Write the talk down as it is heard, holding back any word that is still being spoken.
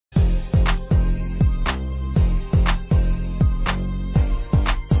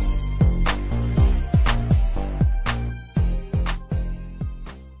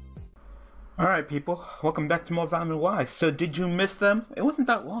Alright people, welcome back to more Vitamin Y. So did you miss them? It wasn't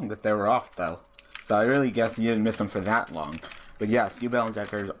that long that they were off though. So I really guess you didn't miss them for that long. But yes, Yubel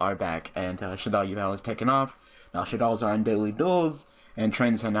Inzektors are back and Shadal Yubel is taken off. Now Shadals are on Daily Duels and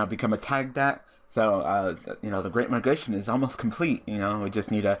trains have now become a tag deck. So the Great Migration is almost complete. We just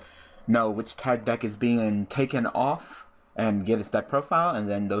need to know which tag deck is being taken off and get its deck profile, and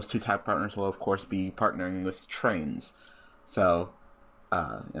then those two tag partners will of course be partnering with trains. So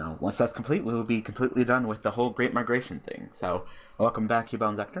once that's complete, we will be completely done with the whole Great Migration thing. So, welcome back,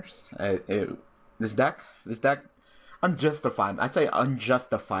 Yubel Inzektors. This deck, I'd say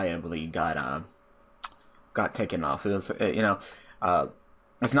unjustifiably got taken off. It was,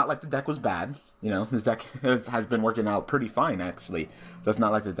 it's not like the deck was bad. This deck has been working out pretty fine, actually. So it's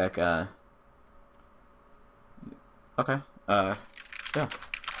not like the deck, okay, yeah,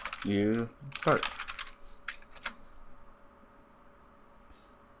 you start.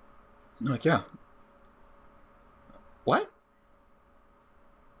 Like, yeah. What?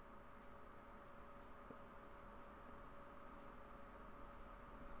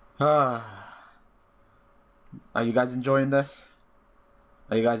 Are you guys enjoying this?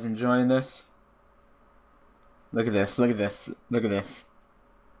 Are you guys enjoying this? Look at this, look at this, look at this.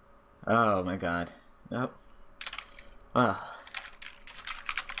 Oh my god. Yep.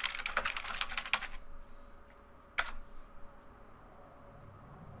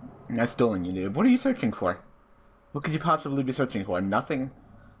 Nice dueling, you noob. What are you searching for? What could you possibly be searching for? Nothing.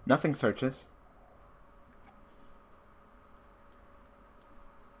 Nothing searches.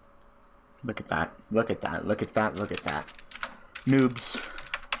 Look at that. Look at that. Look at that. Look at that. Noobs.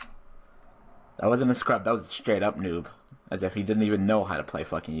 That wasn't a scrub. That was a straight up noob. As if he didn't even know how to play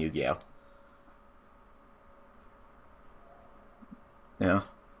fucking Yu-Gi-Oh!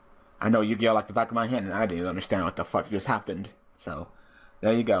 I know Yu-Gi-Oh! Like the back of my hand, and I didn't understand what the fuck just happened. So,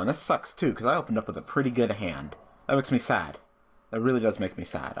 there you go. And that sucks, too, because I opened up with a pretty good hand. That makes me sad. That really does make me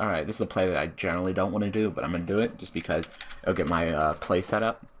sad. Alright, this is a play that I generally don't want to do, but I'm going to do it just because it'll get my play set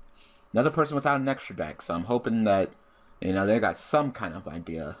up. Another person without an extra deck, so I'm hoping that, they got some kind of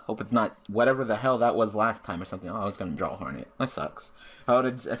idea. Hope it's not whatever the hell that was last time or something. Oh, I was going to draw a Hornet. That sucks.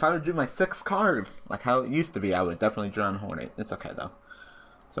 If I would do my 6th card, like how it used to be, I would have definitely drawn a Hornet. It's okay, though.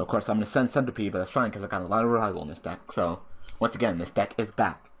 So, of course, I'm going to send Centipede, but that's fine because I got a lot of rival in this deck. So, once again, this deck is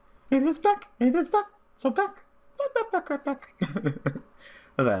back. It is back. It is back. So back. Back.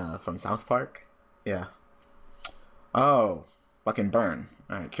 From South Park? Yeah. Oh. Fucking burn.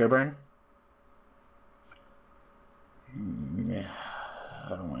 Alright, cure burn? Yeah. I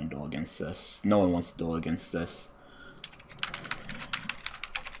don't want to duel against this. No one wants to duel against this.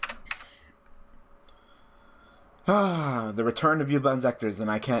 The return of Yubel Inzektors,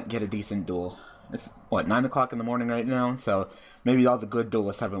 and I can't get a decent duel. It's, what, 9 o'clock in the morning right now? So, maybe all the good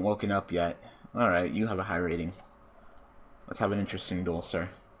duelists haven't woken up yet. Alright, you have a high rating. Let's have an interesting duel, sir.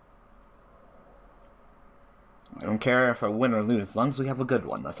 I don't care if I win or lose, as long as we have a good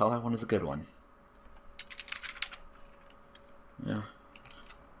one. That's all I want is a good one. Yeah.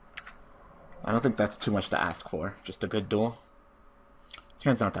 I don't think that's too much to ask for. Just a good duel. This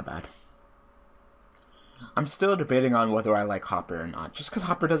hand's not that bad. I'm still debating on whether I like Hopper or not. Just because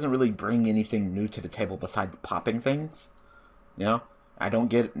Hopper doesn't really bring anything new to the table besides popping things. I don't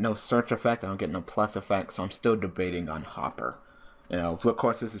get no search effect. I don't get no plus effect. So I'm still debating on Hopper. Of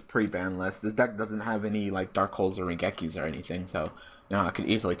course, this is pre-ban list. This deck doesn't have any, like, Dark Holes or Regekis or anything. So, I could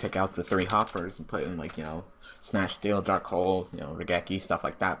easily take out the 3 Hoppers and put in, like, Snatch, Steal, Dark Hole, Regeki, stuff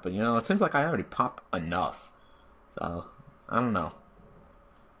like that. But, it seems like I already pop enough. So, I don't know.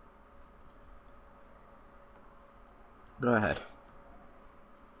 Go ahead.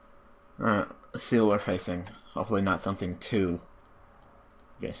 Let's see what we're facing. Hopefully not something too...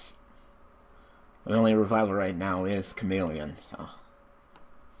 Yes. The only revival right now is Chameleon, so...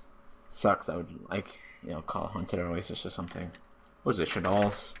 Sucks, I would like, call Haunted Oasis or something. What is it,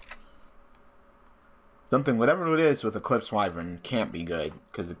 Shadals? Something, whatever it is with Eclipse Wyvern can't be good,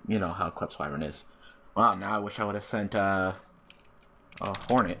 because you know how Eclipse Wyvern is. Wow, now I wish I would have sent, a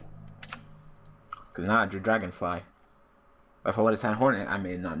Hornet. Because now I drew Dragonfly. If I would have sent Hornet, I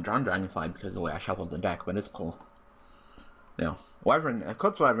may not drawn Dragonfly because of the way I shuffled the deck, but it's cool. Wyvern,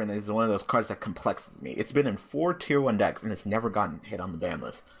 Eclipse Wyvern is one of those cards that complexes me. It's been in 4 tier 1 decks, and it's never gotten hit on the ban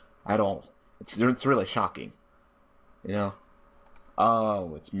list. At all. It's really shocking.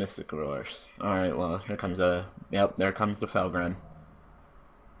 Oh, it's Mystic Roars. Alright, well, here comes there comes the Felgran.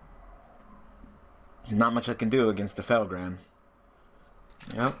 There's not much I can do against the Felgran.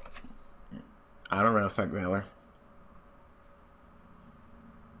 Yep. I don't run Effect Railer.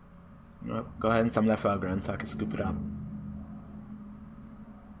 Yep, go ahead and summon that Felgran so I can scoop it up.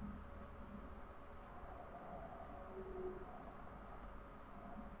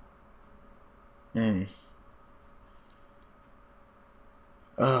 Hmm.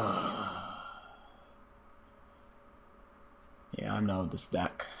 Ugh. Yeah, I know this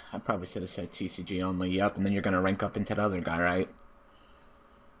deck. I probably should have said TCG only. Yep, and then you're gonna rank up into the other guy, right?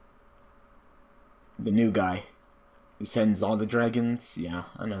 The new guy who sends all the dragons. Yeah,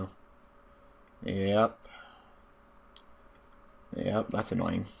 I know. Yep. Yep, that's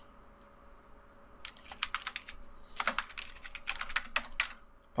annoying.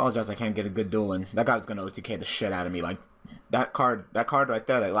 Apologize, I can't get a good duel in. That guy's gonna OTK the shit out of me. Like, that card right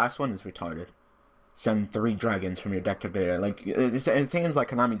there, that last one is retarded. Send 3 dragons from your deck to there. Like, it seems like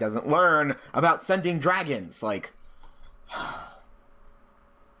Konami doesn't learn about sending dragons. Like,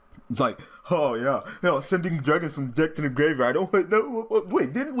 it's like, oh yeah, no, sending dragons from deck to the graveyard. Oh wait, no,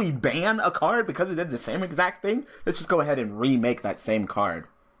 wait, didn't we ban a card because it did the same exact thing? Let's just go ahead and remake that same card.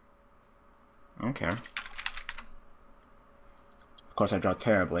 I don't care. Of course, I draw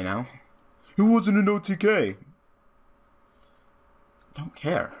terribly now. It wasn't an OTK. I don't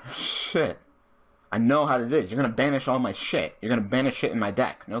care. Shit. I know how it is. You're gonna banish all my shit. You're gonna banish shit in my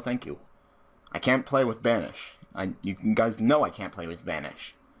deck. No, thank you. I can't play with banish. You guys know I can't play with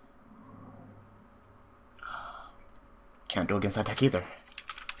banish. Can't do against that deck either.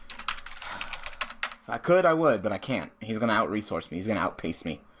 If I could, I would, but I can't. He's gonna out-resource me. He's gonna outpace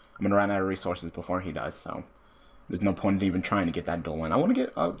me. I'm gonna run out of resources before he does, so there's no point in even trying to get that duel in. I want to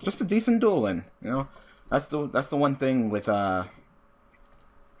get just a decent duel in. You know, that's the one thing with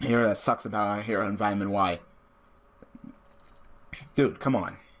Hero that sucks about our Hero Environment Y. Dude, come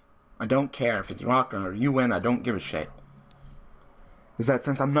on. I don't care if it's rock or you win. I don't give a shit. Is that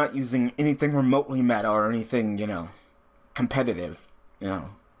since I'm not using anything remotely meta or anything, you know, competitive, you know,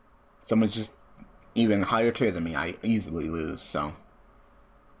 someone's just even higher tier than me, I easily lose. So.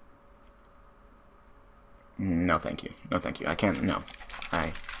 No, thank you. No, thank you. I can't. No.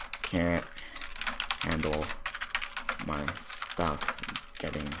 I can't handle my stuff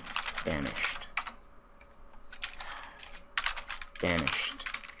getting banished. Banished.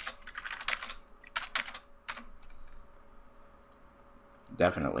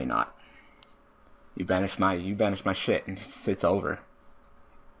 Definitely not. You banish my shit and it's over.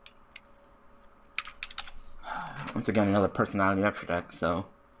 Once again, another personality extra deck, so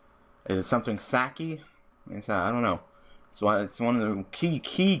is it something sacky? I don't know. It's one of the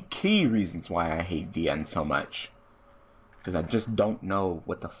key reasons why I hate DN so much. Because I just don't know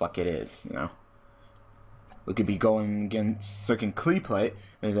what the fuck it is, you know? We could be going against freaking Kleeplate,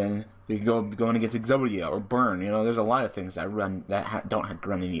 and then we could go going against Exodia or Burn, you know? There's a lot of things that run that don't have to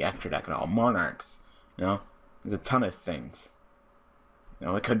run any extra deck at all. Monarchs, you know? There's a ton of things. You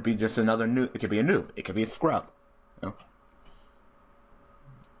know, it could be just another noob. It could be a noob. It could be a scrub, you know?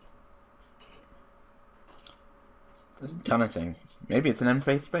 There's a ton of things. Maybe it's an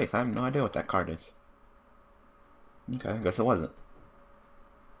M-Face space. I have no idea what that card is. Okay, I guess it wasn't.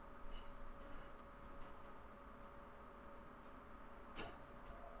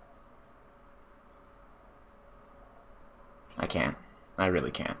 I can't. I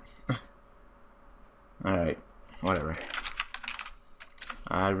really can't. Alright, whatever.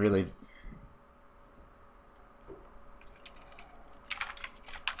 I really...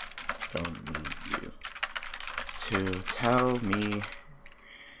 don't need you to tell me...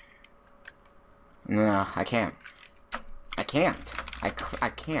 Nah, I can't. I can't. I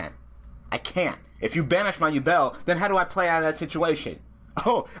can't. I can't. If you banish my Yubel, then how do I play out of that situation?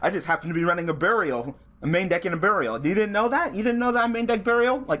 Oh, I just happen to be running a Burial. A main deck in a Burial. You didn't know that? You didn't know that I main deck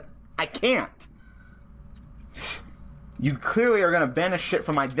Burial? Like, I can't. You clearly are going to banish shit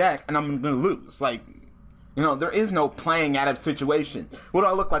from my deck, and I'm going to lose. Like, you know, there is no playing out of situation. What do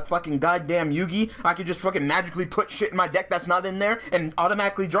I look like, fucking goddamn Yugi? I could just fucking magically put shit in my deck that's not in there and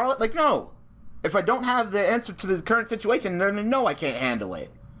automatically draw it? Like, no. If I don't have the answer to the current situation, then no, I can't handle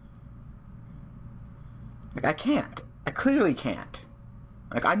it. Like, I can't. I clearly can't.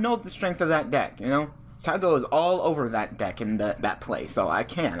 Like, I know the strength of that deck, you know? Tago is all over that deck in that play, so I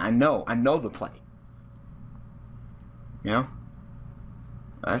can. I know the play. You know?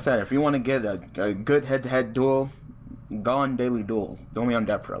 Like I said, if you want to get a good head-to-head duel, go on Daily Duels. Don't be on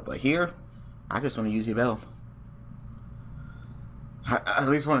Death Pro. But here, I just want to use Yubel. I at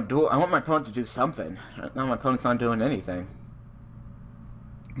least want to duel. I want my opponent to do something. Right now my opponent's not doing anything.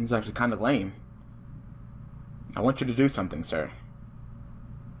 He's actually kind of lame. I want you to do something, sir.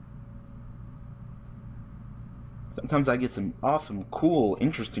 Sometimes I get some awesome, cool,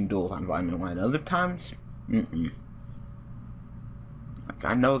 interesting duels on Environment Wide. Other times, Like,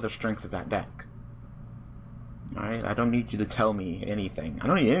 I know the strength of that deck. Alright? I don't need you to tell me anything. I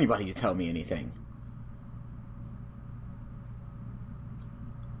don't need anybody to tell me anything.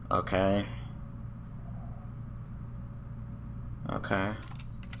 Okay? Okay.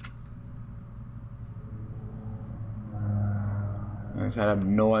 I have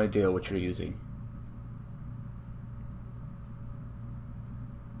no idea what you're using.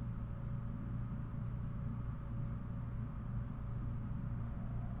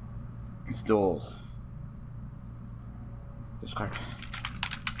 Still. Discard.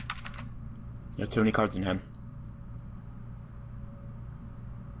 You have too many cards in hand.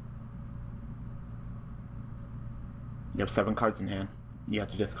 You have 7 cards in hand. You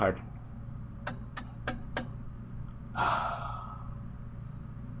have to discard.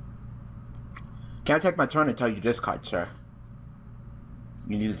 Can I take my turn until you discard, sir?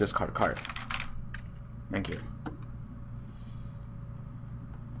 You need to discard a card. Thank you.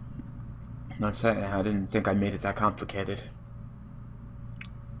 That's it. I didn't think I made it that complicated.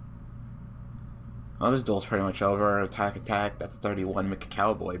 Oh, this duel's pretty much over. Attack, attack. That's 31. Make a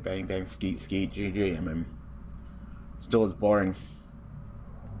cowboy. Bang, bang, skeet, skeet. GG. I mean, this duel is boring.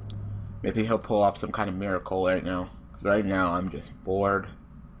 Maybe he'll pull off some kind of miracle right now. Because right now, I'm just bored.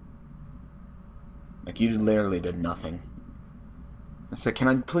 Like, you literally did nothing. I said, can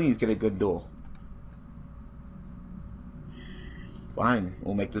I please get a good duel? Fine,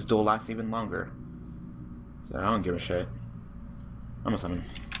 we'll make this duel last even longer. So I don't give a shit. I'm a summon.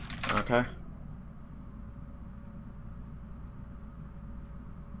 Okay.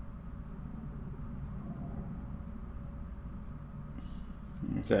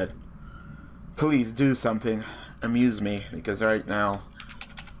 He said, please do something. Amuse me, because right now,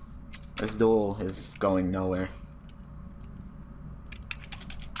 this duel is going nowhere.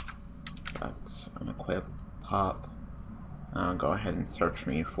 That's an equip pop. Go ahead and search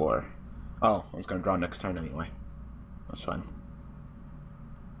me for... Oh, I was going to draw next turn anyway. That's fine.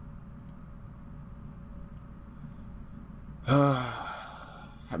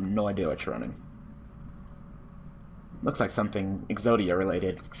 Have no idea what you're running. Looks like something Exodia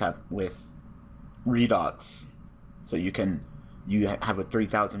related, except with redots. So you have a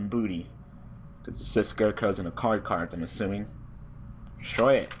 3,000 booty. Because it's just Scarecrows and a card, I'm assuming.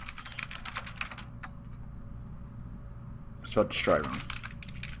 Destroy it. Spelled destroy wrong.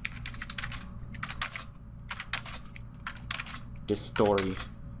 This story.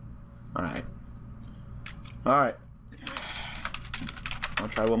 Alright. Alright. I'll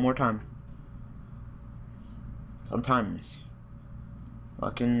try one more time. Sometimes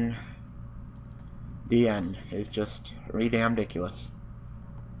fucking DN is just really damn ridiculous.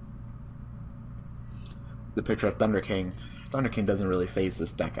 The picture of Thunder King. Thunder King doesn't really phase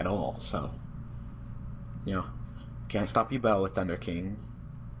this deck at all, so you know. Can't stop Yubel with Thunder King.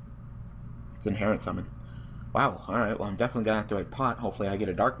 It's inherent summon. Wow, alright, well I'm definitely gonna have to wait pot. Hopefully I get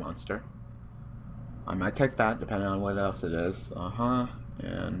a dark monster. I might take that depending on what else it is.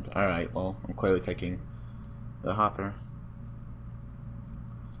 And alright, well I'm clearly taking the hopper.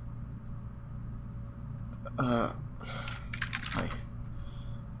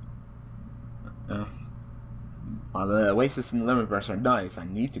 The Oasis and the Limit Burst are nice. I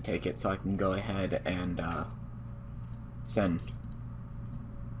need to take it so I can go ahead and send.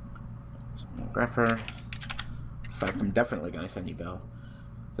 Grapher. In fact, I'm definitely going to send you Bell.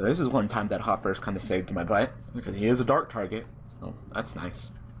 So this is one time that Hopper's kind of saved my butt, because he is a dark target, so that's nice.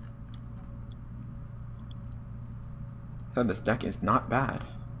 So this deck is not bad.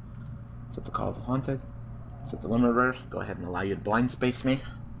 Set the Call of the Haunted. Set the Limit Burst. Go ahead and allow you to blind space me.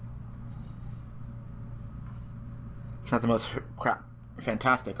 It's not the most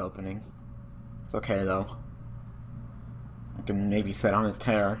fantastic opening. It's okay though. I can maybe sit on a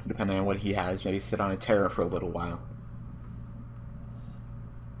terror, depending on what he has. Maybe sit on a terror for a little while.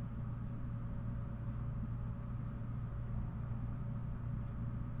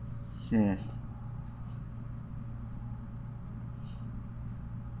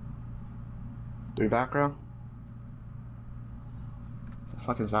 Three back row? What the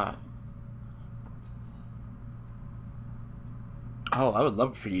fuck is that? Oh, I would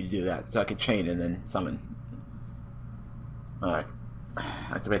love for you to do that, so I could chain and then summon. Alright.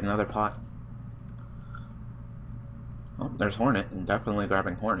 Activate another pot. Oh, there's Hornet. I'm definitely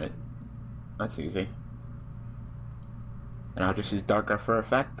grabbing Hornet. That's easy. And I'll just use Darker for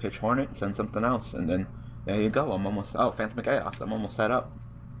effect, pitch Hornet, send something else, and then there you go. I'm almost... Oh, Phantom Chaos. I'm almost set up.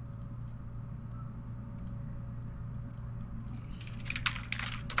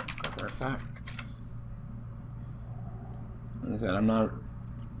 For effect. Like I said, I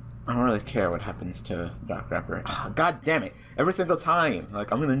don't really care what happens to Dark Rapper. Oh, God damn it. Every single time.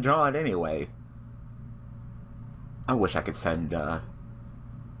 Like, I'm gonna draw it anyway. I wish I could send,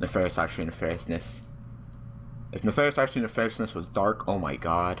 Nefarious Archery Nefariousness. If Nefarious Archery Nefariousness was dark, oh my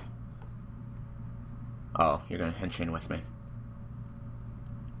god. Oh, you're gonna hench in with me.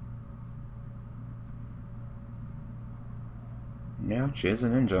 Yeah, she is a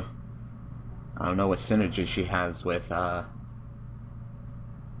ninja. I don't know what synergy she has with the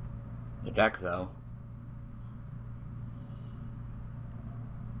deck though.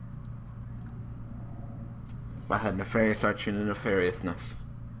 If I had Nefarious Archer and Nefariousness.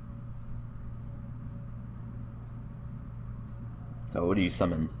 So what do you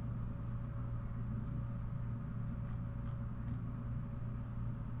summon?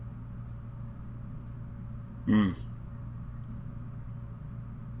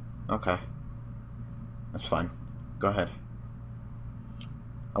 Okay. That's fine. Go ahead.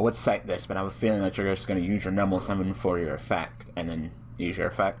 I would cite this, but I have a feeling that you're just going to use your normal summon for your effect, and then use your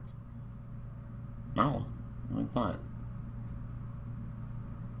effect. No, it's not.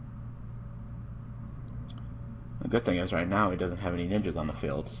 The good thing is right now he doesn't have any ninjas on the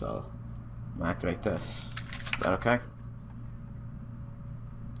field, so I'm going to activate this. Is that okay?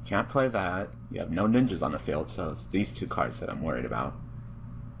 Can't play that. You have no ninjas on the field, so it's these two cards that I'm worried about.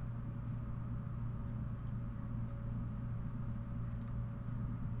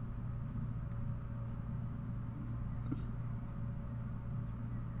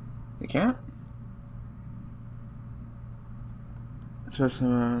 You can't?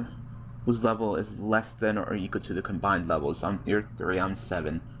 Especially whose level is less than or equal to the combined levels. You're 3, I'm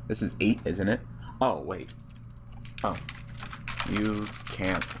 7. This is 8, isn't it? Oh, wait. Oh. You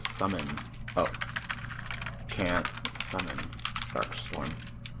can't summon. Oh. Can't summon Darkstorm.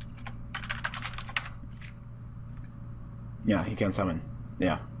 Yeah, he can't summon.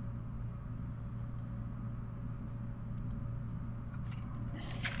 Yeah.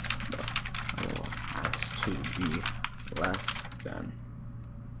 Has to be less than.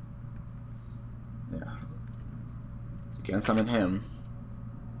 Yeah. So you can't summon him.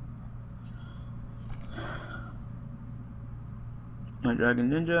 My Dragon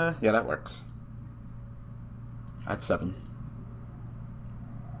Ninja? Yeah, that works. At 7.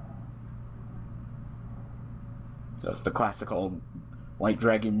 So it's the classical White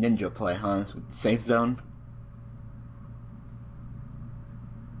Dragon Ninja play, huh? With safe zone.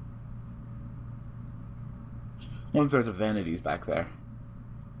 I wonder if there's a Vanities back there.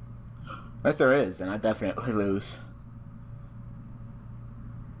 If there is, then I definitely lose.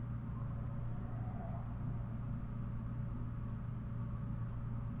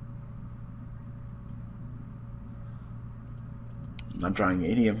 I'm not drawing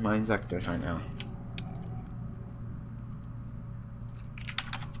any of my Inzektors right now.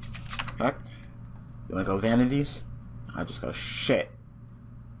 Correct? You wanna go Vanities? I just go shit.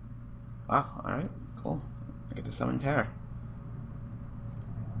 Oh, alright, cool. I get to summon Terror.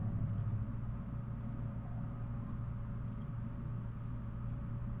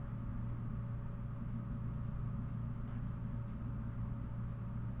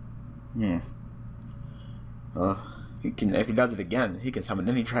 He can, if he does it again, he can summon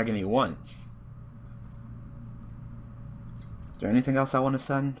any dragon he wants. Is there anything else I want to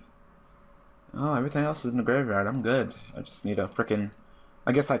send? Oh, everything else is in the graveyard. I'm good. I just need a frickin'...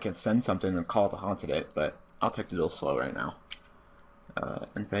 I guess I could send something and call the Haunted it, but I'll take the duel slow right now.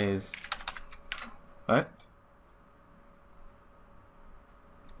 End phase. What?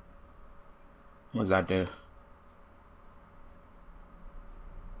 What does that do?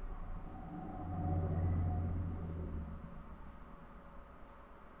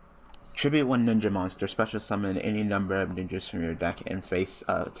 Tribute one ninja monster. Special summon any number of ninjas from your deck in face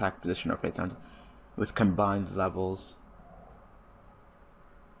attack position or face down with combined levels.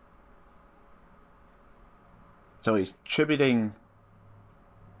 So he's tributing.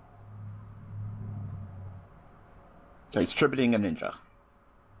 So he's tributing a ninja.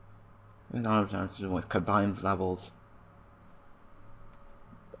 With combined levels.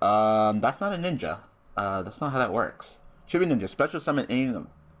 That's not a ninja. That's not how that works. Tribute ninja. Special summon any of them.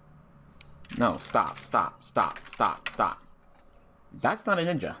 No, stop. That's not a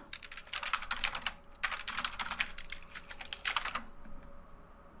ninja.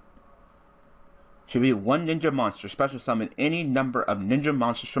 Should be one ninja monster. Special summon any number of ninja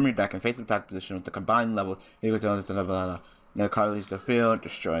monsters from your deck in face attack position with the combined level equal to the card leaves the field,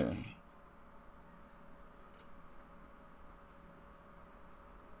 destroy them.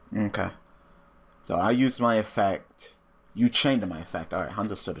 Okay. So I used my effect. You chained my effect. Alright,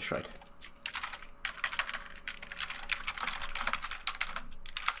 Hanzo's still destroyed.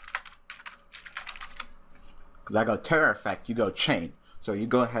 Because I go terror effect, you go chain. So you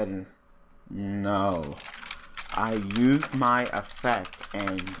go ahead and... No. I used my effect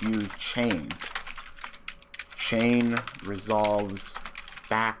and you chained. Chain resolves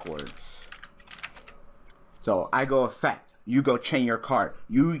backwards. So I go effect. You go chain your card.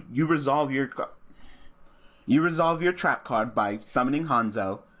 You resolve your card. You resolve your trap card by summoning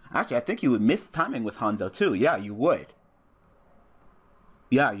Hanzo. Actually, I think you would miss timing with Hanzo too. Yeah, you would.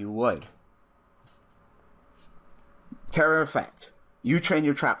 Yeah, you would. Terror effect. You train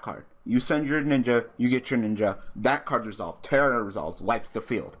your trap card. You send your ninja, you get your ninja. That card's resolved. Terror resolves, wipes the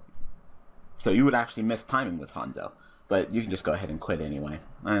field. So you would actually miss timing with Hanzo. But you can just go ahead and quit anyway.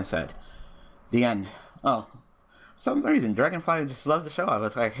 Like I said, the end. Oh, for some reason, Dragonfly just loves the show. I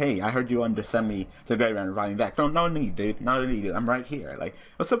was like, hey, I heard you wanted to send me to the graveyard and invite me back. No need, dude. No need, dude. I'm right here. Like,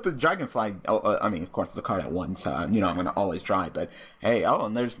 what's up with Dragonfly? Oh, I mean, of course, the card at one, so, I'm going to always try. But, hey,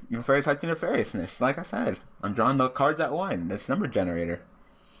 and there's Nefarious Heights Nefariousness. Like I said, I'm drawing the cards at one. This number generator.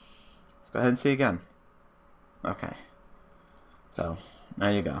 Let's go ahead and see again. Okay. So,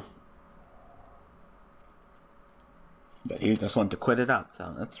 there you go. But he just wanted to quit it up,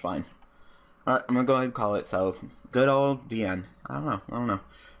 so that's fine. Alright, I'm gonna go ahead and call it. So, good old DN. I don't know.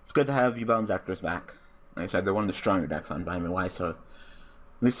 It's good to have Yubel Inzektors back. Like I said, they're one of the stronger decks on Diamond, so at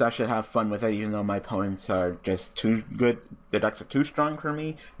least I should have fun with it, even though my opponents are just too good. The decks are too strong for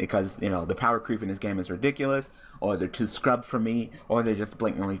me, because, the power creep in this game is ridiculous, or they're too scrubbed for me, or they just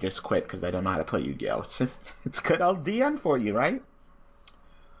blatantly just quit because they don't know how to play Yu-Gi-Oh! It's good old DN for you, right?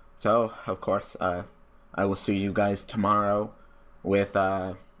 So, of course, I will see you guys tomorrow with,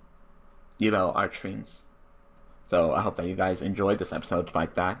 Archfiends. So I hope that you guys enjoyed this episode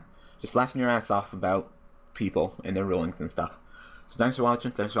like that. Just laughing your ass off about people and their rulings and stuff. So thanks for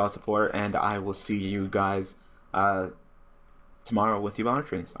watching, thanks for all the support, and I will see you guys tomorrow with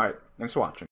Archfiends. Alright, thanks for watching.